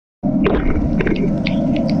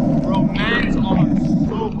Bro, mans are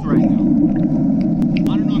soaked right now.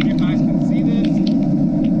 I don't know if you guys can see this.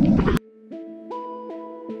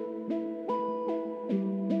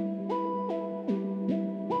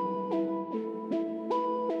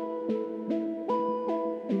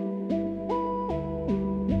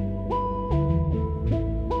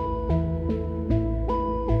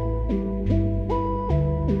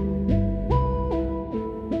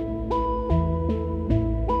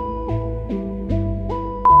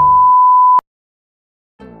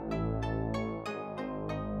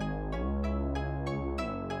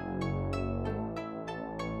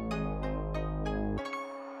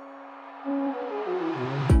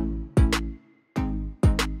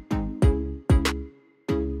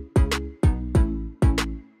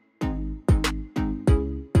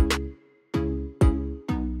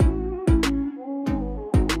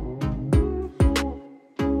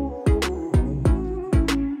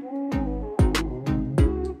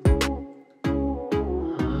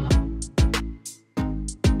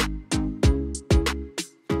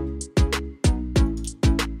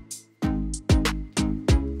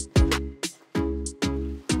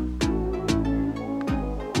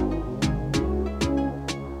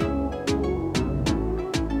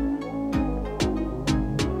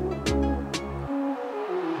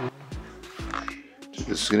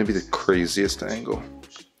 This is gonna be the craziest angle,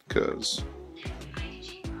 because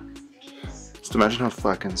just imagine how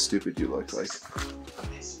fucking stupid you look like.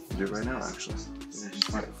 Do it right now, actually. You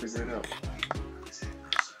just might figure it out.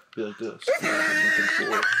 Be like this. Looking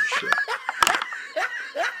forward. Shit.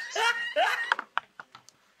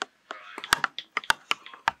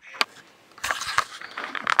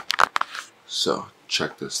 So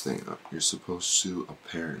check this thing out. You're supposed to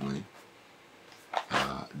apparently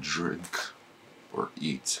drink or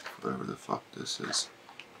eat, whatever the fuck this is,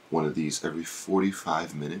 one of these every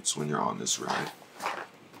 45 minutes when you're on this ride.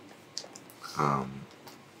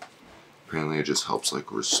 Apparently it just helps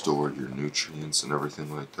like restore your nutrients and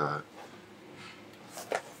everything like that.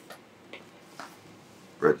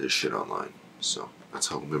 Read this shit online, so that's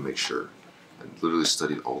how I'm gonna make sure. I literally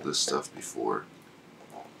studied all this stuff before,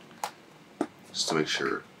 just to make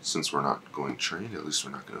sure, since we're not going train, at least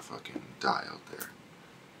we're not gonna fucking die out there.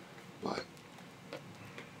 But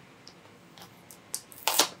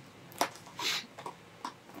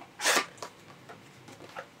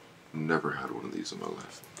never had one of these in my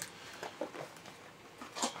life.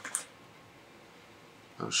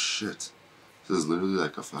 Oh shit. This is literally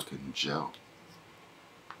like a fucking gel.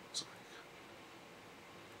 It's like...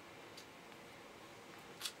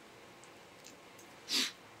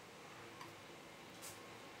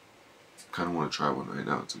 I kinda wanna try one right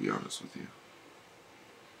now, to be honest with you.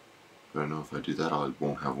 But I know if I do that, I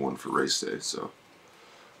won't have one for race day, so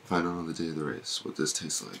find out on the day of the race what this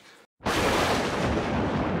tastes like.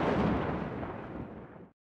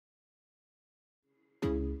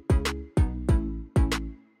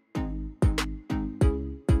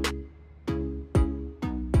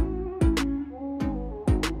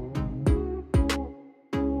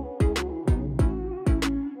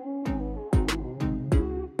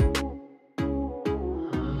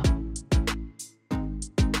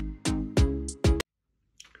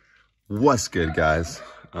 What's good, guys?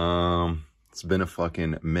 It's been a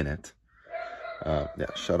fucking minute.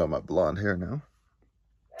 Yeah, shout out my blonde hair now.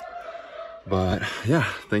 But yeah,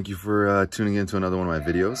 thank you for tuning in to another one of my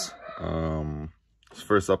videos. It's the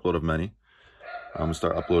first upload of many. I'm gonna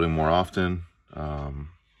start uploading more often.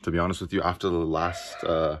 To be honest with you, after the last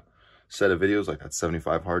set of videos, like that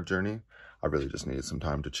 75 hard journey, I really just needed some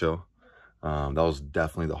time to chill. That was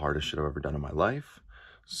definitely the hardest shit I've ever done in my life.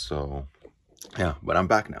 So yeah, but I'm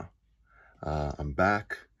back now. I'm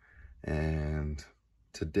back, and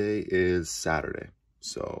today is Saturday,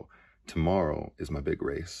 so tomorrow is my big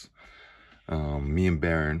race. Me and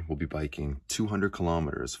Baron will be biking 200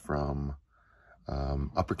 kilometers from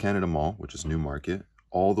Upper Canada Mall, which is Newmarket,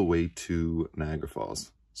 all the way to Niagara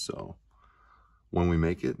Falls. So when we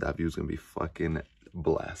make it, that view is gonna be fucking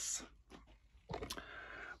blessed.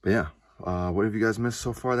 But yeah, what have you guys missed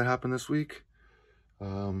so far that happened this week?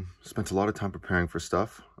 Spent a lot of time preparing for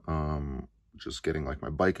stuff. Just getting like my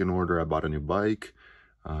bike in order. I bought a new bike.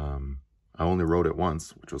 I only rode it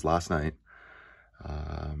once, which was last night.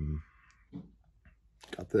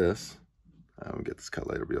 Got this. We'll get this cut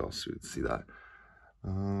later, but y'all see that.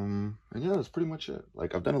 And yeah, that's pretty much it.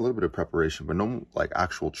 Like, I've done a little bit of preparation, but no like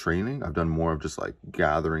actual training. I've done more of just like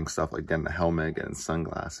gathering stuff, like getting a helmet, getting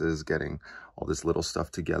sunglasses, getting all this little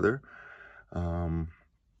stuff together.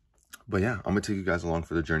 But yeah, I'm gonna take you guys along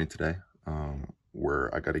for the journey today,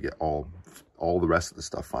 where I got to get all the rest of the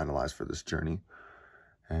stuff finalized for this journey.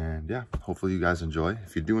 And yeah, hopefully you guys enjoy.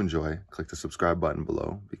 If you do enjoy, click the subscribe button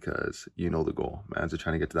below because you know the goal. Man's are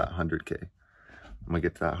trying to get to that 100K. I'm gonna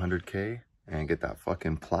get to that 100K and get that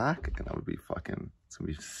fucking plaque, and that would be fucking, it's gonna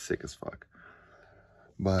be sick as fuck.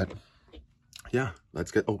 But yeah,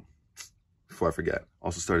 let's get, oh, before I forget,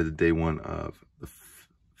 also started the day 1 of the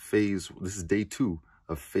phase, this is day 2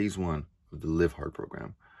 of phase 1 of the Live Hard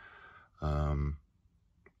program. I'm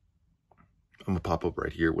gonna pop up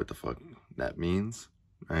right here what the fuck that means,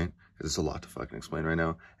 right? Because it's a lot to fucking explain right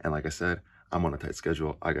now. And like I said, I'm on a tight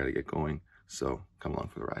schedule. I gotta get going. So come along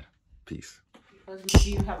for the ride. Peace. Because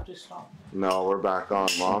maybe you have to stop. No, we're back on,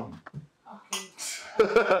 Mom. Okay. Do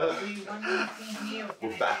you want anything here?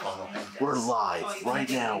 We're back on. We're live right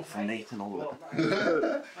now from Nathan Oliveira. What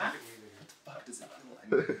the fuck does it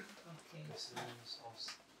feel like? Okay.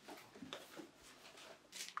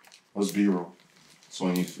 What's B-roll? So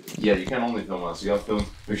when you, yeah, you can't only film us. You gotta film,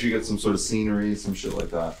 make sure you get some sort of scenery, some shit like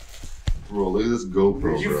that. Bro, look at this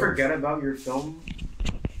GoPro, Did you bro. forget about your film?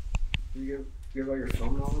 Did you forget about your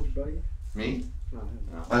film knowledge, buddy? Me? No.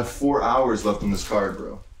 I have 4 hours left on this card,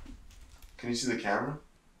 bro. Can you see the camera?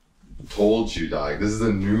 Told you, dog. This is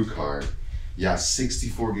a new card. Yeah,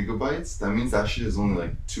 64 gigabytes. That means that shit is only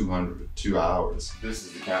like 2 hours. This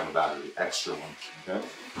is the camera battery, extra one, okay?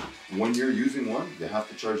 When you're using one, you have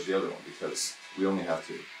to charge the other one because we only have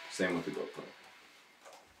 2. Same with the GoPro.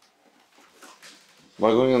 Am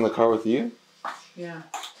I going in the car with you? Yeah.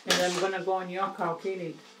 And I'm gonna go in your car,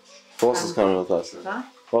 Katie. Who else is coming with us? Huh?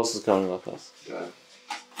 Who else is coming with us? Daddy.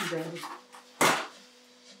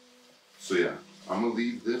 So yeah, I'm gonna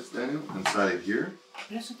leave this, Daniel, inside of here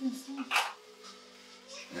Yes, I can see.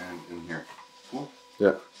 and in here. Cool?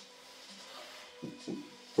 Yeah.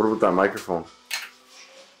 What about that microphone?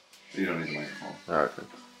 You don't need a microphone. Alright, okay.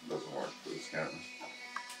 It doesn't work for this camera.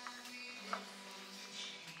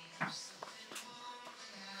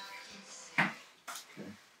 Okay.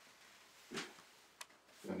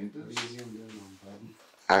 Do I need this?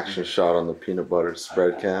 Action shot on the peanut butter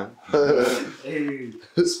spread cam. Hey,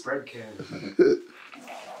 spread can.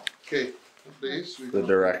 Okay. Please. The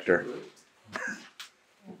director.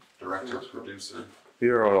 Director, producer. We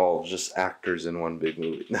are all just actors in one big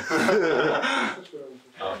movie.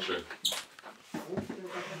 Oh, sure.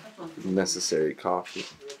 Necessary coffee.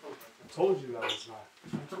 I told you that was not.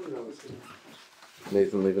 I told you that was good.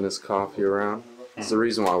 Nathan leaving his coffee around. It's the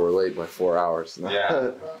reason why we're late by 4 hours.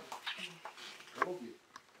 Yeah.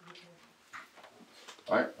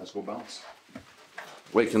 Alright, let's go bounce.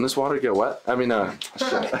 Wait, can this water get wet? I mean, shit.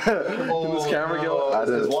 Can this camera get wet?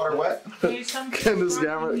 Is water wet? Can this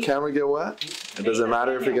camera get wet? It doesn't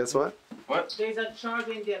matter if it gets wet? What? There's a charge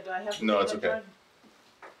in there. Do I have to No, take it's a okay. charge?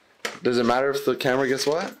 Does it matter if the camera gets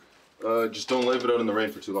wet? Just don't leave it out in the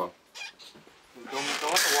rain for too long. Don't let the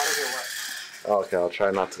water get wet. Oh, okay, I'll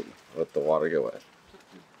try not to let the water get wet.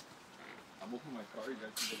 I'm opening my car, you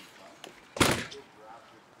guys can get inside.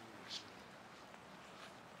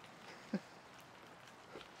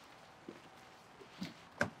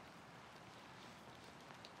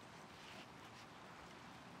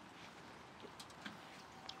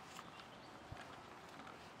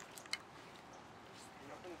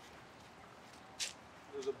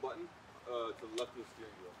 There's a button to the left of the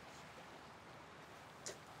steering wheel.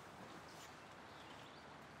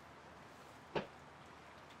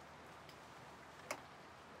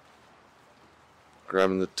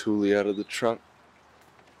 Grabbing the Thule out of the trunk.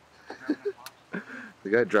 The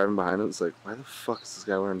guy driving behind it was like, why the fuck is this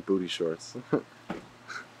guy wearing booty shorts? Yeah, you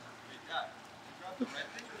grabbed the red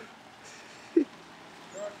thing?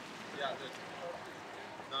 Yeah,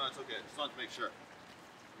 no, it's okay. Just wanted to make sure.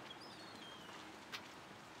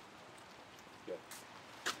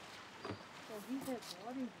 Oh, he has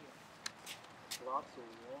water here. Lots of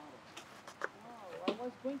water. Wow, I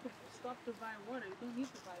was going to stop to buy water. You don't need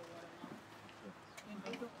to buy water now. And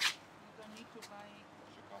you don't need to buy.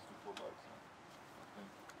 Should cost me $4.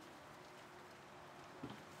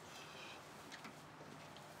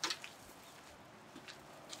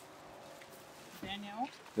 Daniel,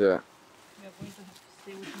 Yeah. we are going to have to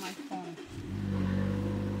stay with my phone.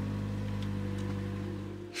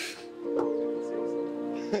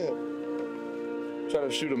 Trying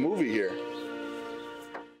to shoot a movie here.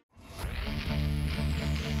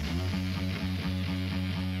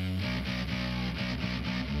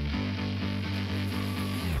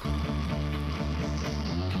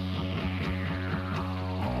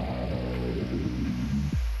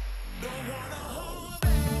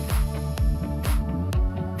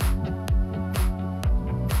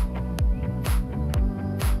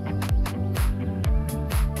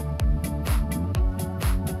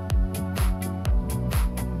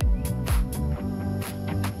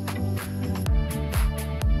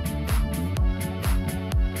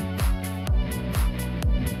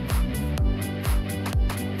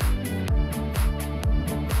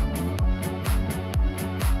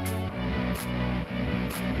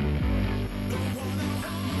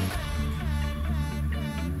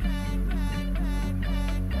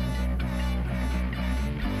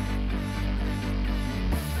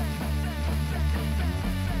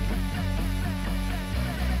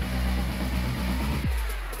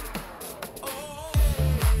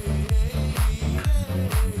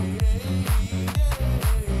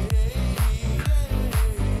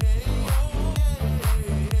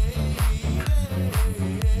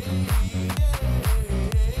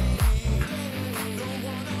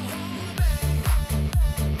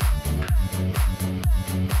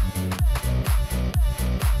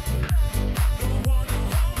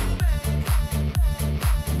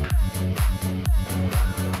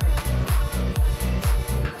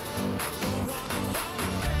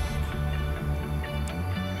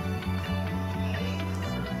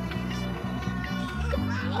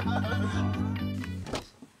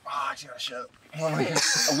 shit. Oh my God.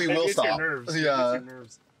 We It will gets your stop. nerves. It Yeah. gets your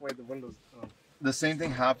nerves. Wait, the windows. Oh. The same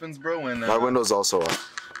thing happens, bro, when... My window's also up.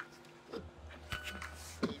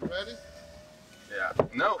 You ready? Yeah.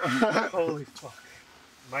 No. Holy fuck.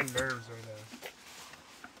 My nerves right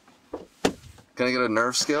now. Can I get a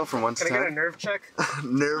nerve scale from 1 to 10? Can I get a nerve check?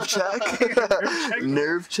 Nerve check?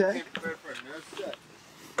 Nerve check? Prepare for a nerve check.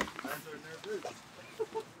 Hands are nervous.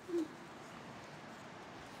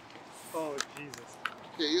 Oh, Jesus.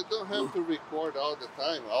 Okay, you don't have to record all the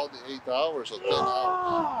time, all the 8 hours or 10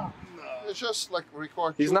 hours. No. It's just like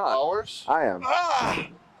record He's 2 not. hours. I am.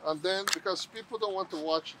 And then, because people don't want to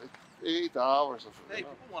watch like 8 hours of, Hey,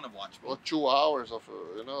 people want to watch me. or 2 hours of,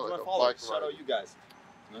 like a bike Shout ride. out you guys.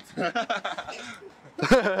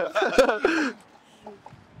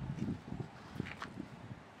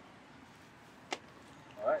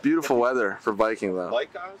 Beautiful weather for biking though.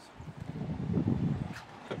 Bike guys?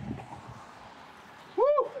 Woo!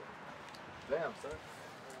 Damn, son.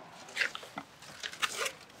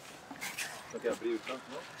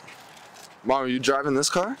 Mom, are you driving this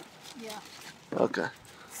car? Yeah. Okay.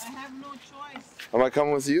 I have no choice. Am I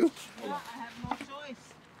coming with you? Yeah, I have no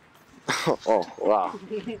choice. Oh, wow.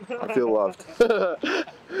 I feel loved.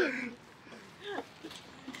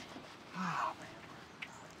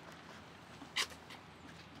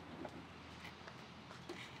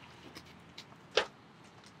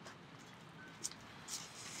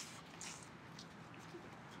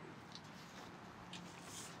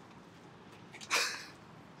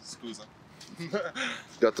 Scusa.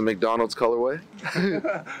 Got the McDonald's colorway.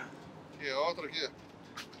 Aqui, outra aqui.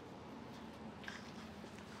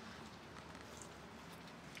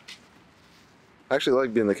 I actually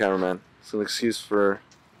like being the cameraman. It's an excuse for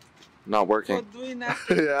not For working. doing that.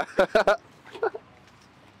 Yeah.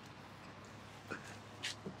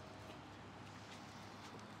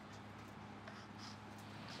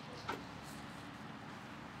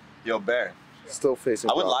 Yo, Bear. Still facing.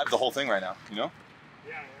 I would rock. live the whole thing right now, you know?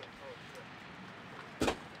 Yeah,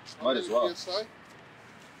 yeah. Oh, Might as well. PSI?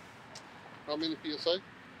 How many PSI? shit.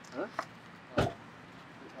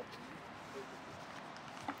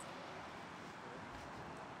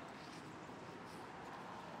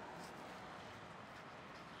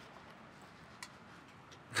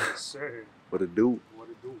 Yes, sir. What it do? What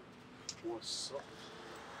it do? What's up?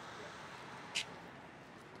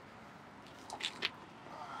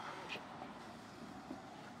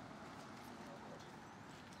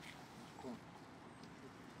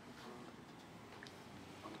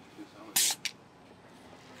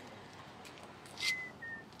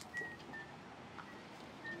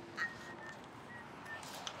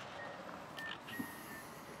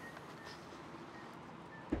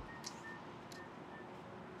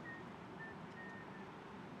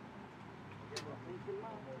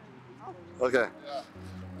 Okay.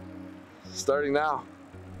 Starting now.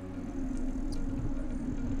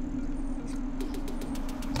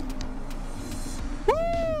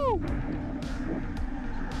 Woo!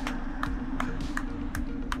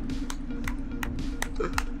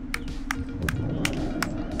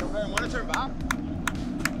 So, man, want to turn back?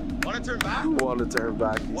 Want to turn back? Want to turn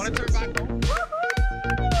back. Want to turn back?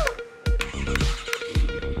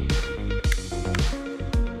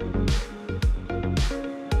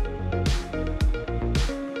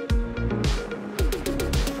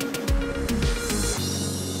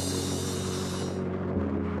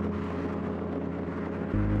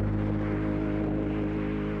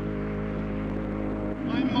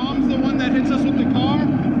 My mom's the one that hits us with the car.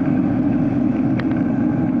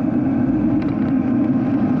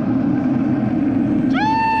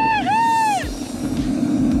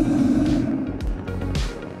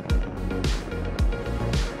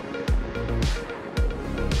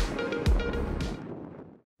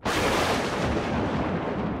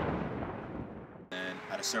 And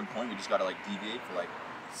at a certain point, we just gotta like deviate for like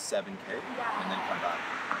 7K and then come back.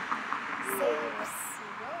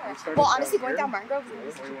 Well, honestly, going down Martin Grove is gonna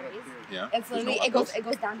be such a breeze. Yeah. It's literally There's no it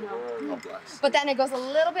goes downhill, Oh, bless. but then it goes a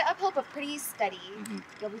little bit uphill, but pretty steady. Mhm.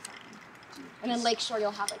 You'll be fine. And then Lakeshore,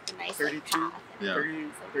 you'll have like the nice like, 32, path. Yeah. 30,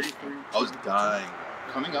 33. I was dying.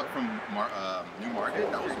 Coming up from New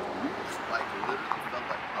Market, that was like literally felt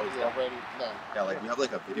like I was Already done. Yeah, like we have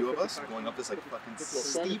like a video of us going up this like fucking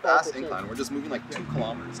steep ass incline. We're just moving like 2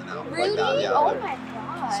 kilometers an hour. Really? Like that. Yeah. Oh like, my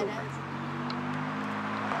god. so crazy.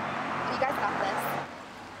 You guys got this.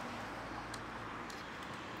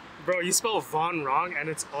 Bro, you spell Von wrong and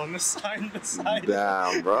it's on the sign beside.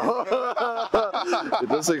 Damn, bro. It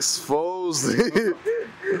just exposed me.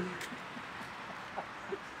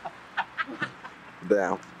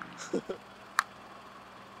 Damn.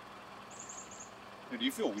 Dude, do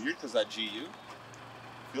you feel weird because that GU?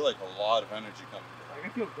 feel like a lot of energy coming. Like, I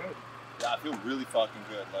feel good. Yeah, I feel really fucking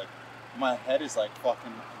good. Like, my head is like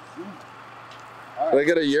fucking zoom. Can I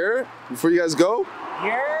get a year before you guys go?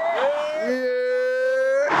 Yeah.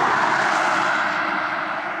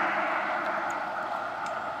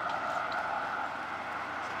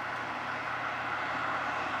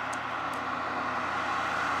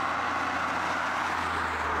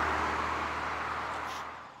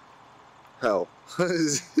 Hell.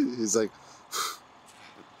 He's like,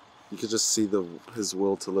 you could just see his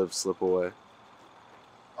will to live slip away.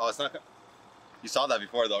 Oh, it's not. You saw that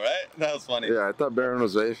before though, right? That was funny. Yeah, I thought Baron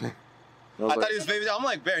was vaping. I thought he was vaping. I'm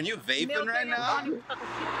like, Baron, you vaping right now?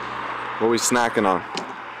 What are we snacking on?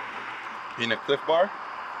 Being a Cliff Bar.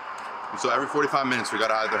 So every 45 minutes we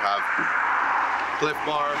gotta either have Cliff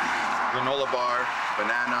Bar, granola bar,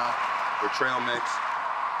 banana, or trail mix,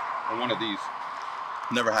 or one of these.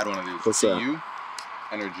 Never had one of these. What's that? CU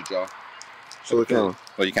energy gel. Show the camera.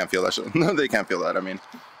 Well, you can't feel that shit. No, they can't feel that. I mean,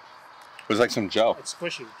 it was like some gel. It's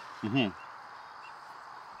squishy. Mm-hmm.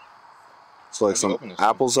 It's like some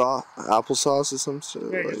applesauce or some shit. Yeah,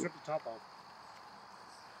 Like, just rip the top off.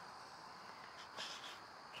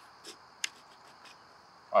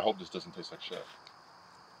 I hope this doesn't taste like shit.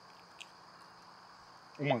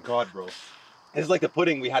 Oh my god, bro. It's like the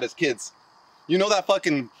pudding we had as kids. You know that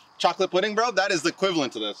fucking chocolate pudding, bro? That is the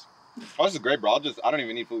equivalent to this. Oh, this is great, bro. I don't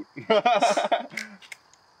even need food.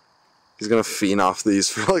 he's gonna fiend off these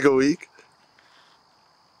for like a week.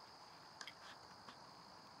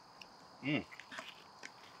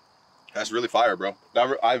 That's really fire, bro.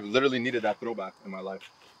 I've literally needed that throwback in my life.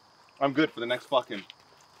 I'm good for the next fucking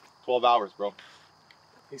 12 hours, bro.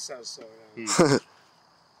 He says so, yeah.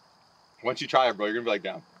 Once you try it, bro, you're gonna be like,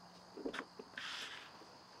 damn.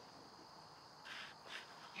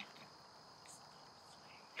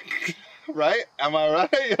 Right? Am I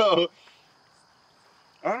right, yo?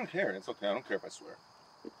 I don't care. It's okay. I don't care if I swear.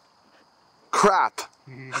 Crap.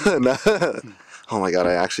 Oh my god,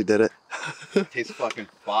 I actually did it. It tastes fucking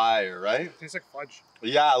fire, right? It tastes like fudge.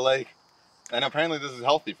 Yeah, like, and apparently this is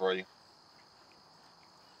healthy for you.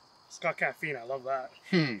 It's got caffeine. I love that.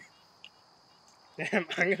 Damn,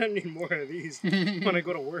 I'm gonna need more of these when I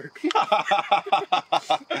go to work.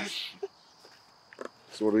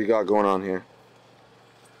 So what do we got going on here?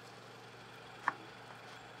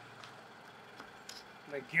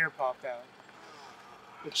 My gear popped out.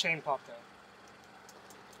 The chain popped out.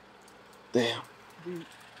 Damn.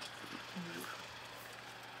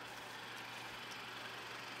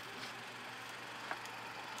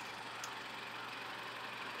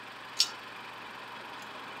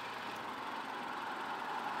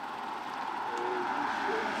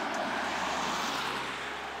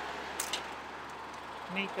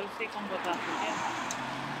 Nate, eu sei como botar por dentro.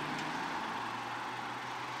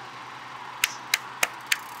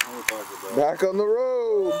 Back on the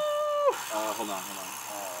road. Hold on.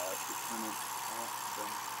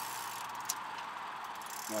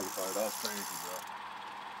 That was crazy,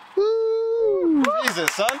 bro. Woo.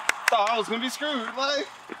 Jesus, son. Thought I was gonna be screwed. Like,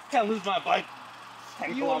 can't lose my bike.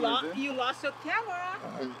 10 kilometers in. You lost your camera.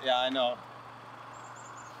 Yeah, I know.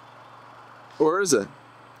 Where is it?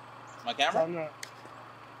 My It's camera? on the-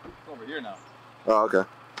 It's over here now. Oh, okay.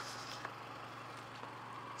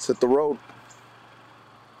 Let's hit the road.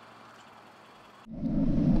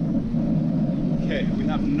 Okay, we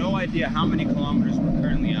have no idea how many kilometers we're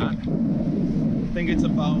currently at. I think it's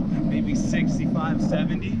about maybe 65,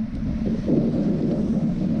 70.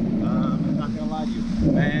 I'm not gonna lie to you.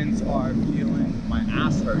 Hands are feeling, my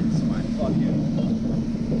ass hurts, my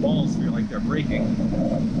fucking balls feel like they're breaking.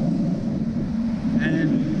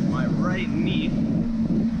 And my right knee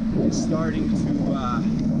is starting to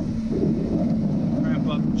cramp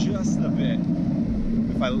up just a bit.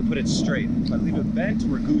 If I put it straight. If I leave it bent,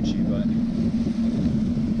 we're Gucci, but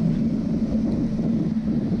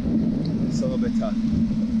it's a little bit tough.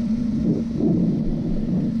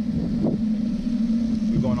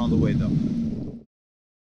 We're going all the way though.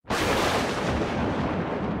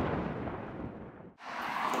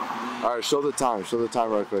 All right, show the time. Show the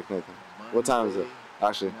time real quick, Nathan. What time is it?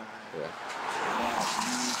 Actually, yeah.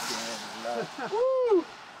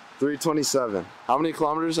 3:27. How many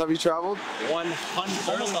kilometers have you traveled? 100,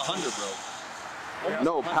 almost 100, bro.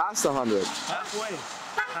 No, past 100.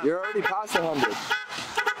 Halfway. You're already past 100.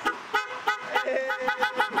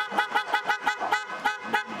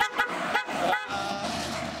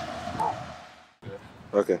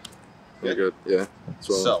 Okay. You're good. Yeah.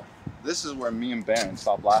 So, this is where me and Baron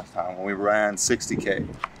stopped last time when we ran 60K.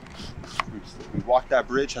 We walked that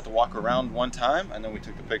bridge, had to walk around one time, and then we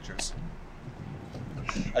took the pictures.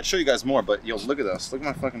 I'd show you guys more, but yo, look at this. Look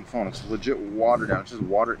at my fucking phone. It's legit water down. It's just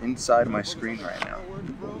water inside my screen right now.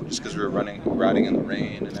 Just because we were riding in the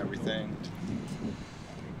rain and everything.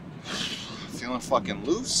 Feeling fucking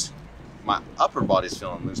loose. My upper body's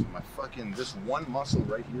feeling loose, but my fucking, this one muscle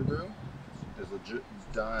right here, bro, is legit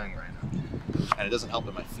dying right now. And it doesn't help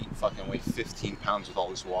that my feet fucking weigh 15 pounds with all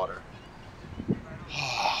this water.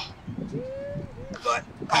 But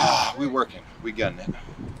we working. We getting it.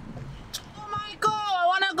 Oh my god, I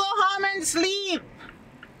wanna go home and sleep.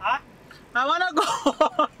 Huh? I wanna go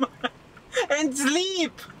home and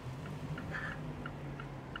sleep.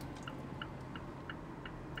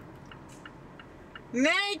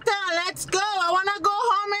 Nathan, let's go. I wanna go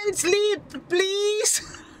home and sleep,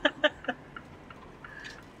 please.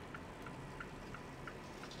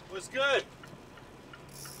 What's good?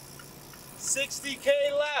 60K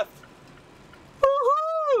left.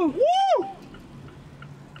 Woohoo! Woo!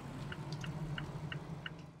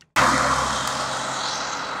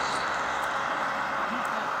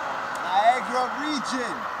 Niagara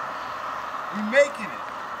region. We making it.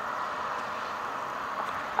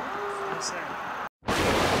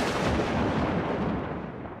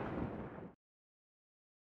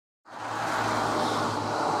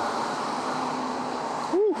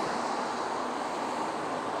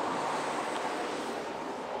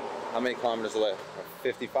 How many kilometers away?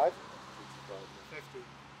 55?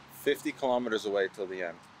 50 kilometers away till the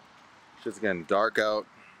end. Shit's getting dark out.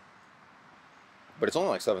 But it's only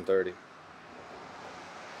like 7:30.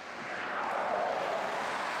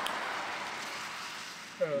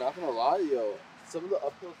 Not gonna lie, yo, some of the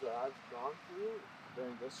uphills that I've gone through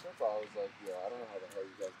during this trip, I was like, yo, I don't know how the hell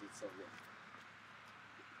you guys did something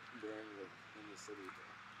during in the city.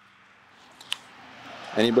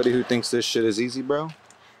 Anybody who thinks this shit is easy, bro?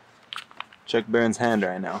 Check Baron's hand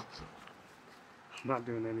right now. I'm not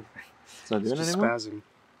doing anything. It's not doing It's just anything? spazzing.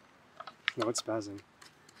 No, it's spazzing. See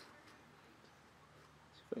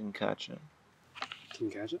if I can catch it. Can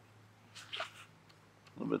you catch it?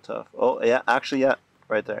 A little bit tough. Oh, yeah, actually, yeah,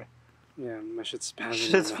 right there. Yeah, my shit's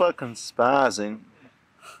spazzing. Shit's fucking spazzing.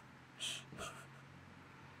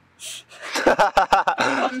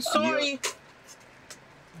 I'm sorry.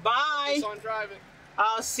 Bye. Focus on driving.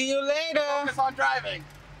 I'll see you later. Focus on driving.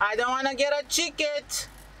 I don't want to get a ticket.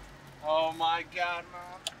 Oh my god,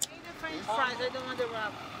 man. Eat the french fries. I don't want the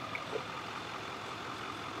wrap.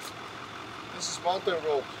 This is mountain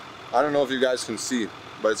road. I don't know if you guys can see,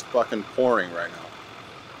 but it's fucking pouring right now.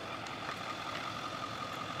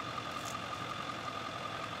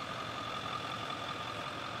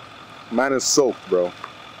 Mine is soaked, bro.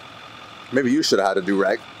 Maybe you should have had a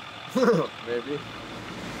do-rag. Maybe.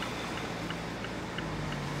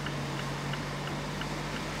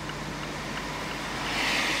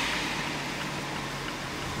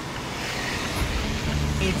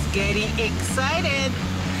 It's getting excited.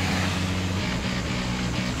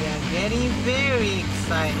 They're getting very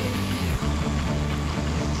excited.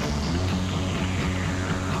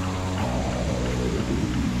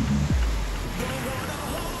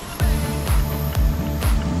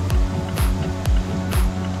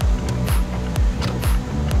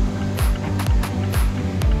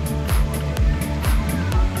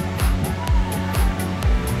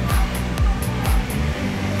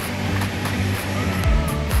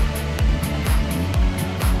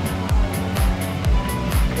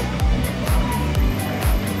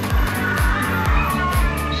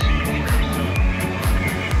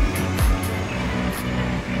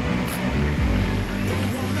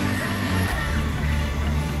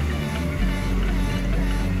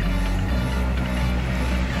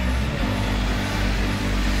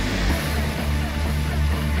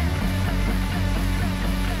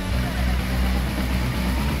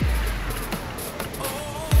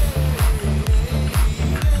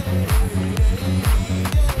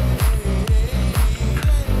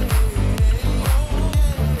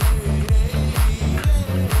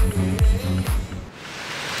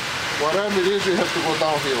 Whatever it is, we have to go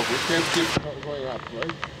downhill. We can't keep going up,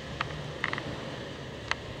 right?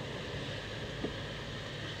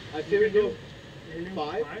 I say we go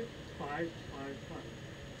 5? 5.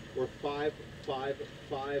 Or 5, 5,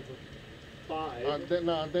 5, 5. And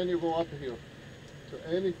then you go uphill. So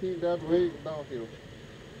anything that way, downhill.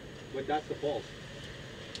 But that's the falls.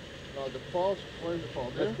 Now the falls, where's the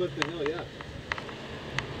falls? That's Clifton Hill, yeah.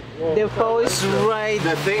 The fall is right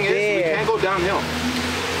The thing is, we can't go downhill.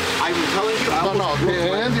 I'm telling you, I No, the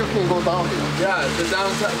end you can go downhill. Yeah, the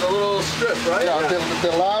downtown, the little strip, right? Yeah,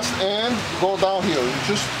 the last end, go downhill. You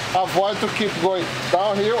just avoid to keep going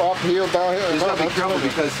downhill, uphill, downhill. You No, gotta be that's careful not it.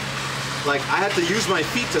 because Like, I had to use my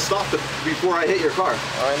feet to stop before I hit your car.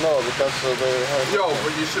 I know, because they have... Yo,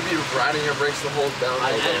 but you should be riding your brakes the whole downhill.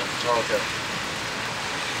 I am. Oh, okay.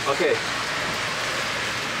 Okay.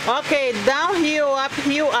 Okay, downhill,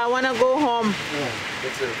 uphill, I wanna go home. Me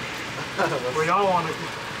too. We all want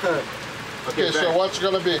to. Okay, so what's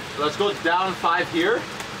gonna be? Let's go down 5 here.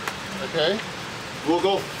 Okay. We'll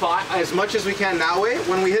go 5 as much as we can that way.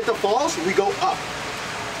 When we hit the falls, we go up.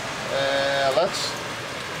 Let's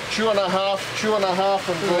 2.5, 2.5, and go down.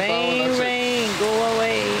 That's Rain, go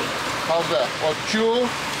away. How's that? Well, 2,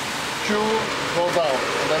 go down,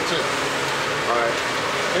 and that's it. All right.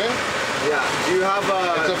 Okay? Yeah. Do you have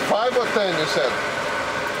It's a 5 or 10, you said?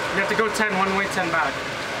 You have to go 10 one way, 10 back.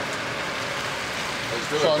 Let's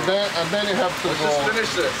do So it, and then you have to Let's go. just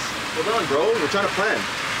finish this. Hold on, bro. We're trying to plan.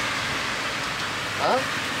 Huh?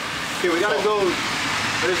 Okay, we gotta go.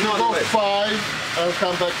 There's no Go other way. 5 and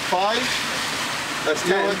come back 5. That's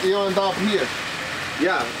 10. You end up here.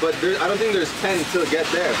 Yeah, but I don't think there's 10 to get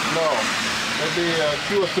there. No, maybe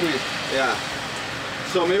 2 or 3. Yeah.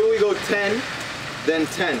 So maybe we go 10, then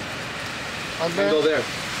 10, And and then go there.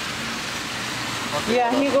 okay,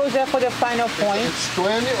 Yeah, he goes there for the final point. It's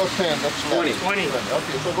 20 or 10. That's 20. 20.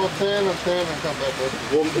 Okay, so go 10 and 10 and come back.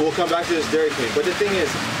 We'll come back to this Dairy Queen. But the thing is,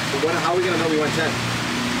 how are we gonna know we went 10?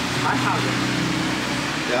 I have it.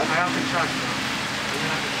 Yeah. I have to check. We're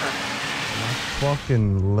gonna have to check.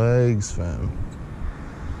 Fucking legs, fam.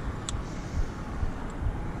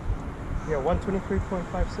 Yeah,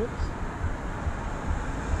 123.56.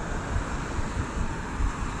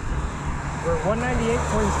 We're 198.6.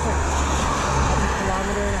 That's a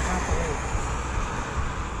kilometer and a half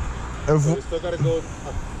away. If So we still gotta go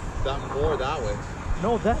more that way.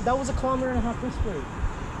 No, that was a kilometer and a half this way.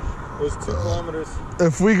 It was 2 kilometers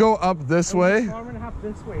if we go up this It was a way, kilometer and a half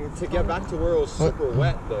this way. It's to get back to where it was super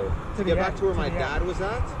wet, though. To get back to where my dad was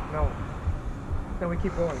at. No. Then we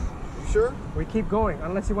keep going. You sure? We keep going,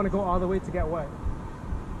 unless you want to go all the way to get wet.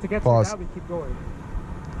 To get Pause. to that, we keep going.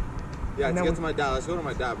 Yeah, And to then get we- to my dad. Let's go to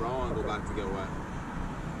my dad, bro. I want to go back to get wet.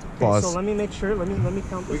 Okay, pause. so let me make sure. Let me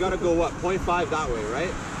count this. We gotta go what? 0.5 that way,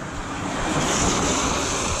 right?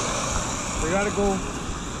 We gotta go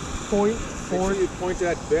Make sure you pointed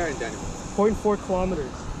at Baron, Daniel. 0.4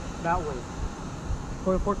 kilometers that way.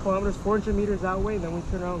 0.4 kilometers, 400 meters that way, then we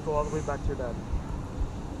turn around and go all the way back to your dad.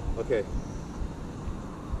 Okay.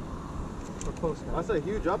 We're close now. That's a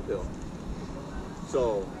huge uphill.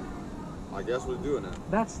 So, I guess we're doing it.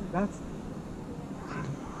 That's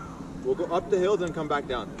We'll go up the hill, then come back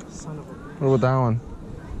down. son of a. what about that one?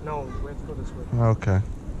 No, we have to go this way. Okay,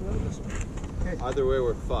 Go this way. Okay. Either way,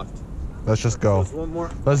 we're fucked. let's just go. Just one more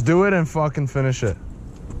Let's do it and fucking finish it.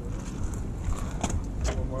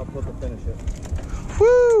 uphill to finish it.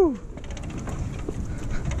 Woo!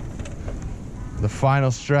 The final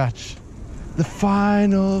stretch. The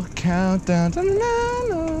final countdown.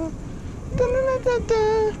 Da-na-na-na.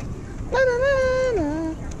 Da-na-na-da-da.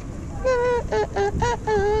 Da-na-na-na.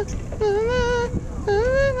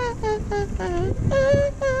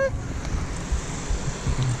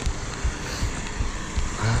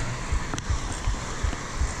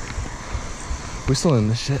 We still in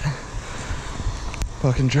this shit.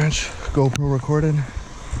 Fucking drench. GoPro recorded.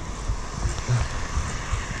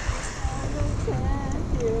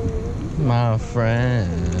 My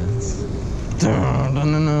friends. Dun,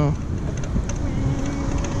 dun, dun, dun.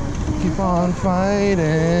 Keep on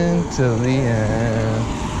fighting till the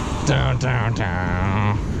end. Down, down,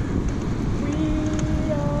 down.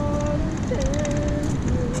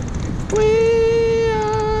 We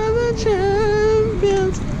are the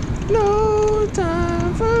champions. No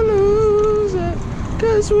time for losing.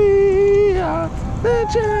 Cause we are the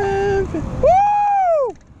champions.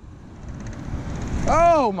 Woo!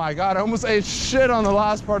 Oh my god, I almost ate shit on the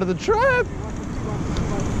last part of the trip.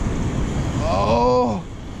 Oh.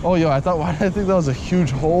 Oh, yo, I think that was a huge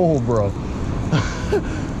hole, bro.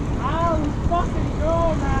 I'll fucking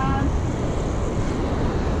go, man.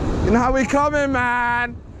 You know how we coming,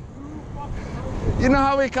 man. You know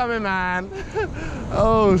how we coming, man.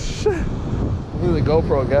 Oh, shit. Look at the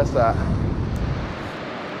GoPro, guess that.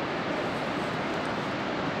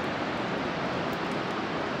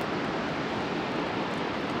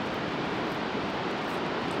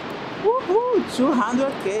 Woohoo!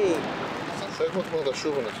 200K.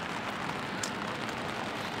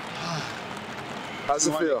 How's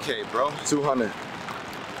it feel? Okay, bro. 200.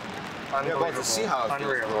 We're about to see how it feels,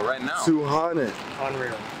 Unreal. bro, right now. 200.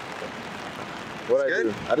 Unreal. What I Good?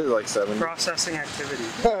 do? I did like 70. Processing activity.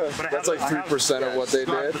 That's like 3% of what they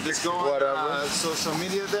did. Let's go on Whatever. social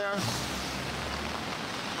media there.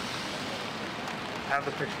 I have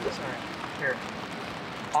the pictures. All right. Here.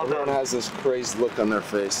 Everyone has this crazed look on their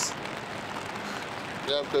face.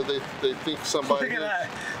 Yeah, because they think somebody. Look at that.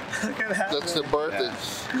 Look at that. That's the birthday.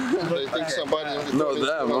 They think somebody. No,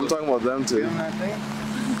 them. I'm talking about them too.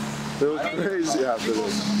 They look crazy after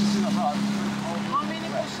this. How many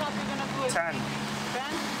push-ups you gonna do? 10. 10?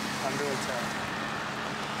 I'm doing 10.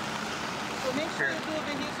 So make sure you do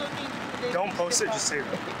over here so you can... Don't post it, just save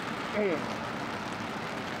it. You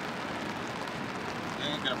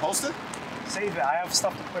ain't gonna post it? Save it. I have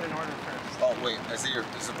stuff to put in order first. Oh wait, is it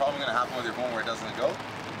probably gonna happen with your phone where it doesn't go?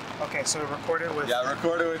 Okay, so record it with... Yeah,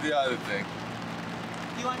 record it with the other thing.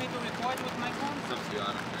 Do you want me to record with my phone? It's up to you, I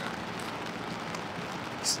don't care.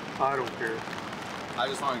 I don't care. I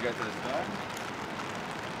just want to get to this back.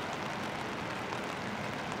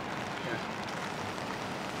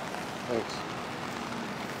 Thanks.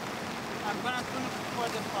 I'm gonna turn it for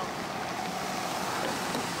the phone.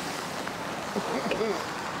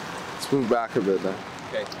 Let's move back a bit then.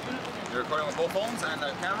 Okay, you're recording with both phones and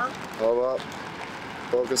the camera? Hold up.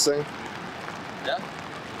 Focusing. Yeah.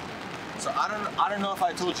 So I don't know if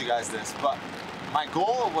I told you guys this, but my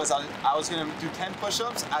goal was I was gonna do 10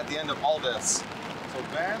 push-ups at the end of all this. So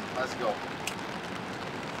bam, let's go.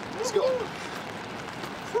 Let's go.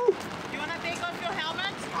 Whew. You wanna take off your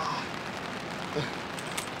helmet?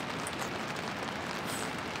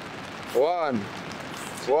 One.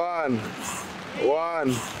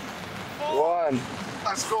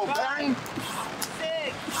 Let's go, bang. 6,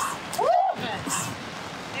 7,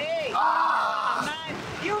 8, 9.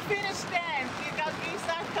 You finished 10 because we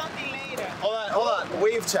start counting later. Hold on.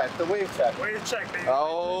 Wave check. The wave check. Wave check, baby.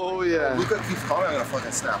 Oh yeah. Luca keeps calling. I'm gonna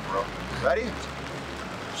fucking snap, bro. Ready?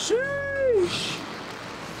 Sheesh.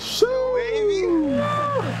 Baby.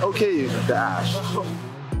 Okay, Dash.